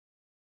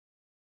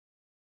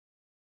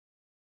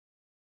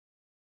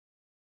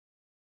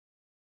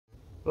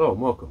Hello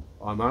and welcome,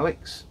 I'm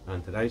Alex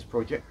and today's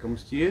project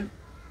comes to you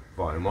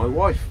via my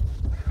wife.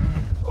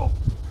 Oh,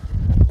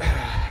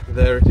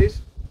 there it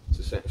is, it's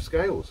a set of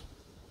scales.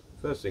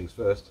 First things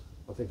first,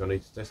 I think I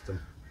need to test them.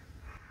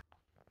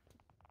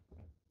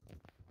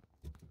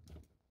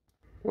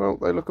 Well,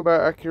 they look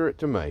about accurate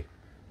to me.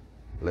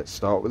 Let's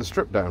start with a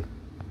strip down.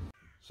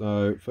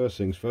 So first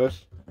things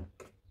first,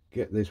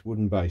 get this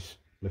wooden base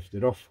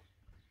lifted off.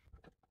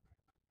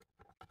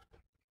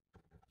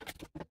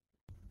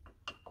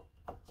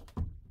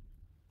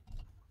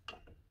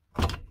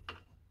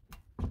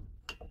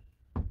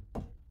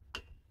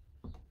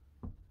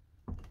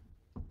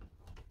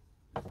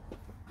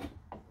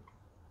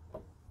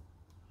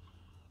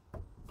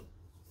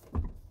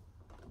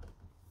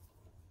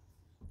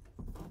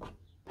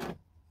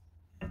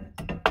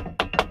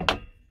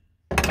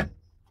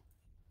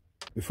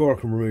 Before I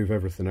can remove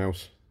everything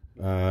else,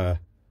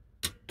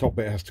 top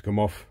bit has to come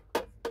off,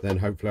 then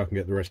hopefully I can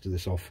get the rest of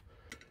this off.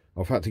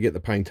 I've had to get the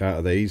paint out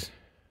of these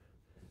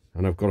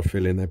and I've got a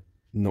feeling they're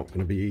not going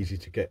to be easy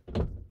to get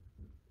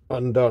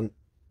undone.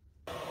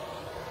 Get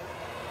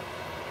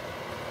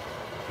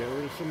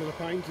rid of some of the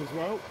paint as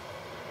well.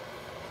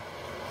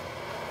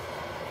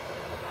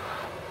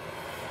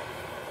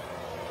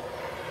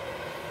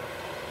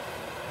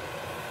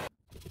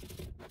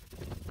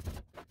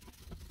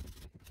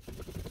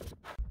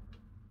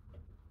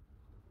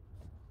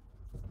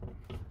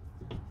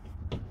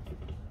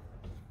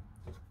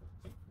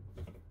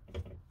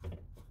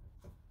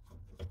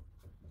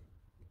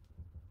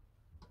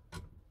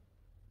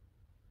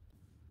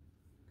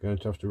 Going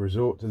to have to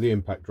resort to the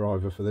impact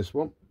driver for this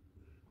one.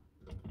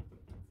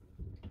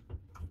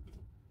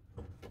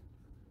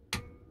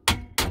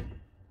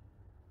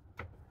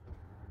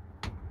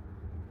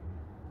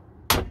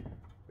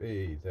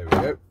 Hey, there we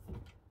go.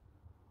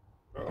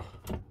 Oh.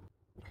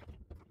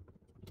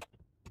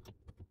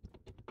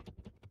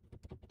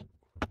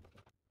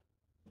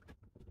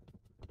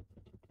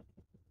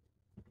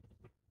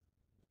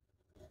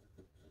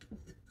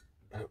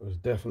 That was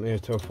definitely a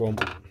tough one.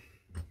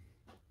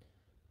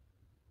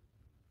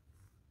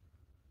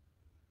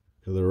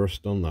 To the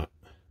rust on that.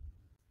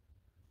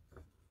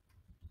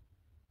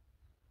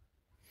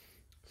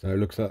 So it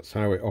looks that's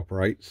how it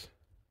operates.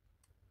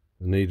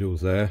 The needle's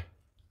there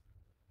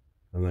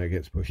and then it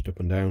gets pushed up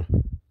and down.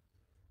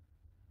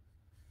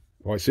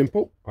 Quite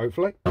simple,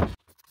 hopefully.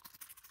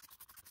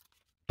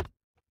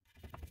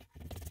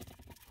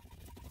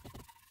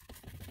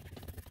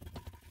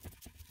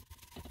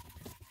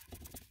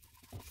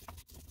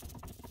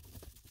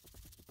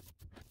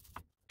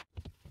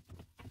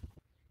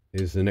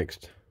 Here's the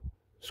next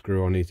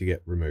screw I need to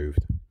get removed.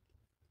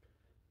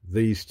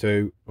 These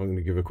two I'm going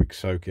to give a quick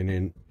soaking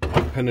in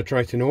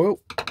penetrating oil.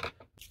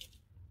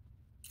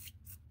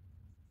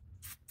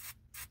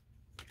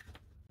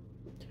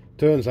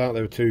 Turns out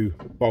there were two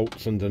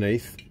bolts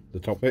underneath the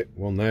top bit,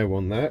 one there,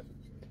 one there.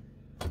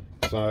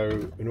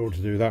 So in order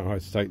to do that I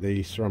had to take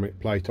the ceramic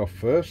plate off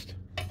first,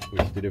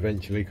 which did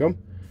eventually come.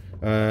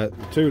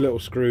 Two little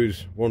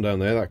screws, one down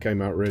there, that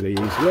came out really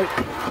easily.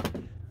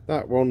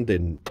 That one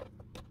didn't.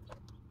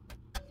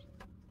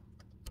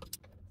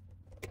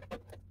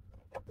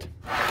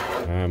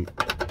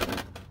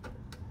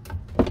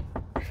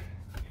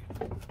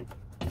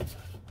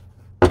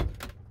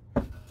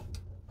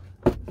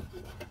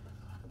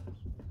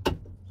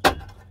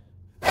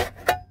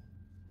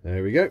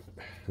 There we go,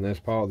 and there's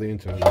part of the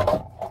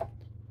internal.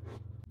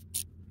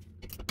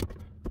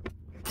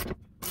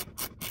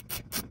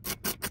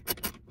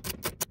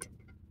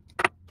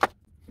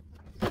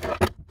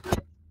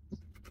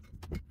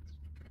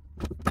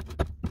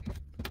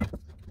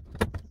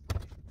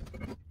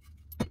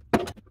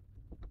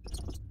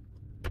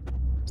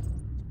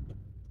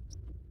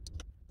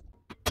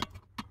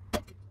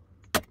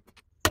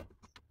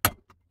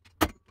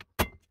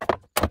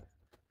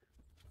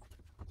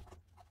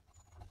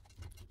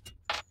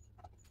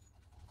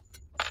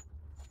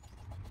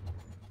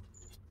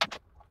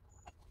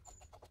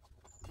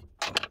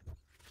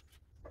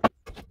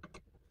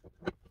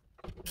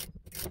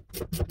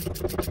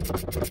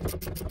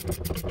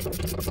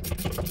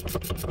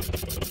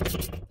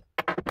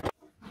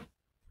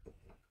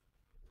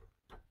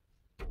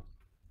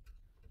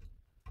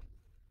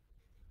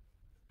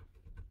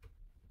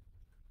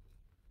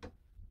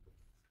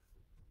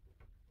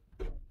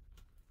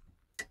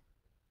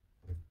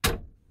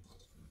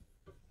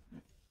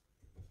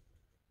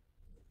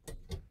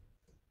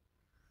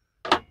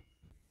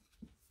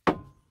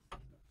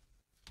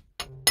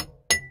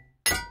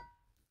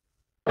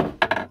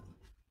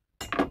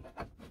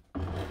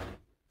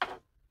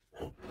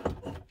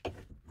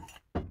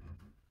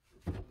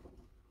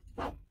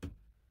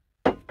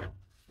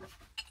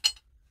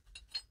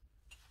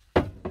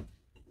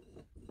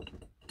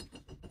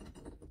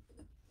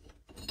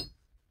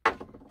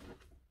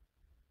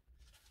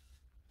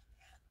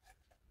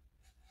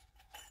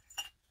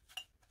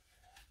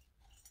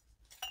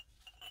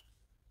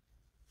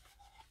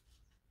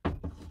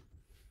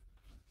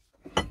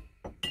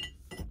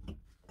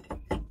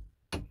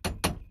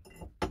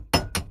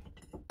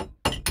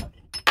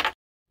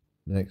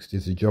 Next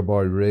is a job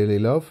I really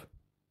love,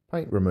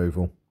 paint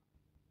removal.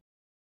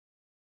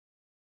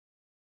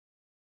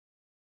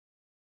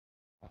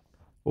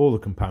 All the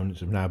components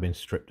have now been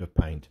stripped of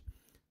paint,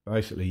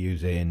 basically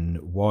using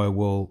wire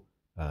wool,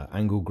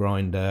 angle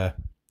grinder,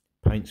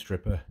 paint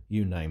stripper,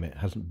 you name it. It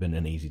hasn't been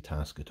an easy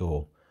task at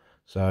all.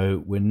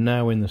 So we're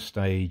now in the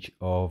stage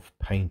of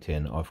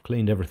painting. I've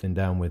cleaned everything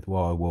down with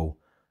wire wool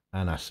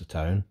and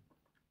acetone,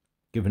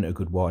 given it a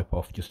good wipe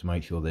off just to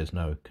make sure there's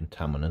no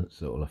contaminants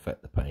that will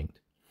affect the paint.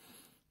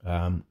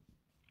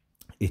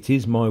 It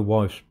is my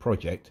wife's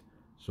project,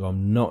 so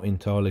I'm not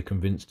entirely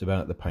convinced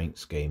about the paint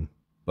scheme,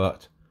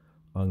 but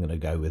I'm going to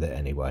go with it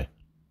anyway.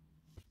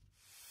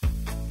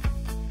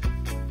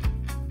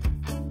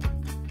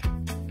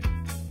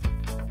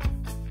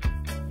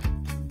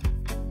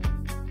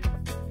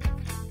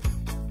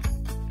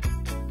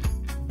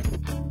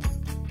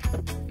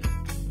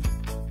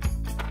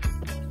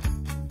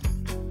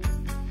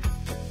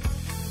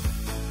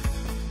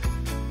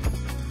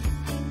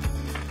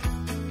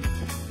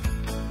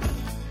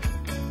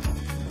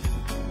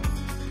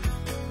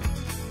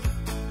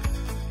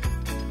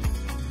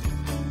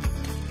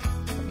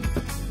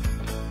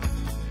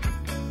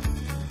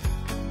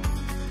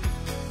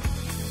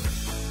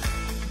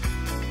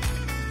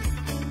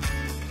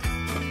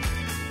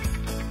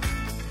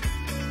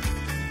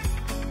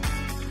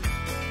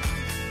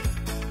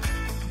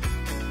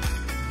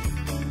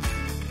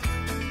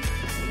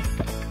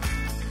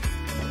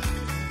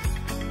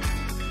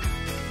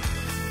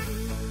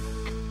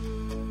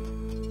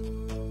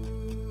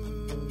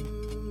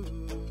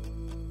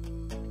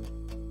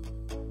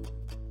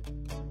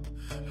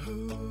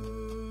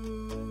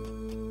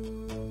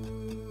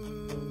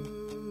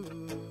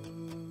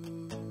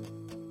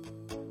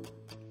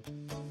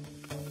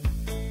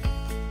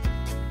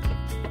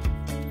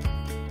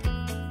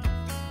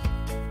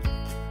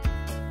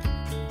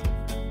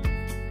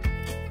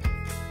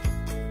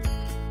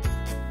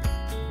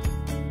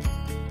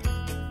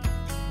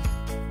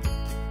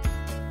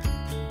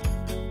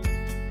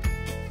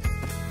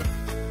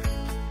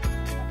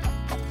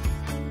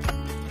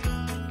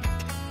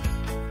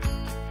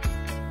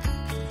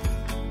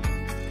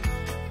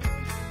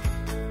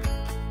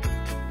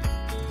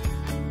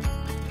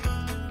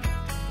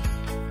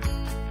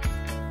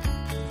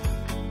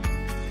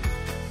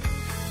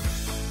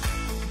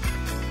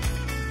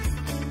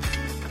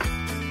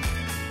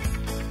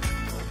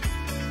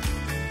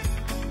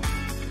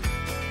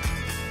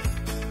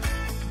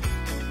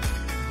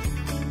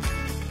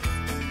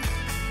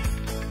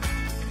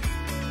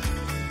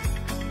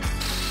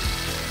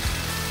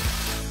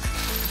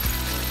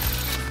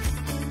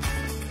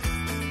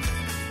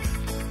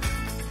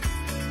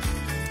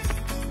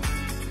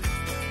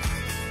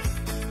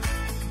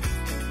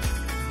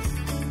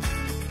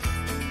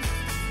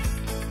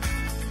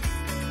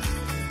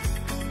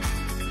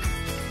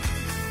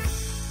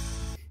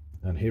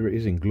 And here it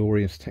is in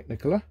glorious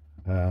Technicolor.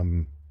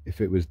 If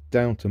it was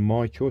down to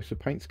my choice of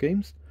paint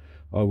schemes,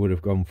 I would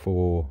have gone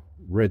for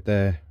red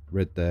there,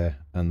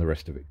 and the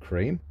rest of it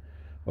cream.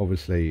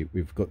 Obviously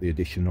we've got the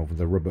addition of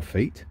the rubber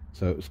feet,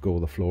 so it'll score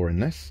the floor in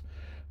this.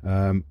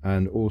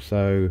 And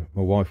also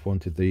my wife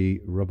wanted the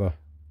rubber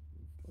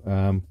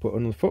put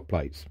on the foot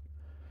plates,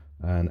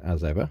 and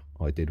as ever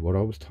I did what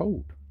I was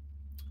told.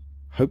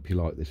 Hope you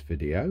like this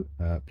video.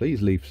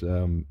 Please leave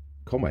some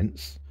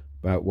comments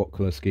about what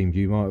colour schemes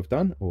you might have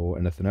done, or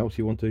anything else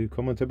you want to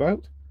comment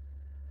about.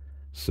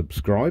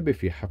 Subscribe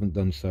if you haven't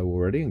done so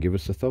already, and give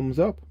us a thumbs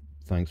up.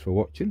 Thanks for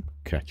watching.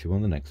 Catch you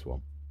on the next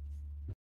one.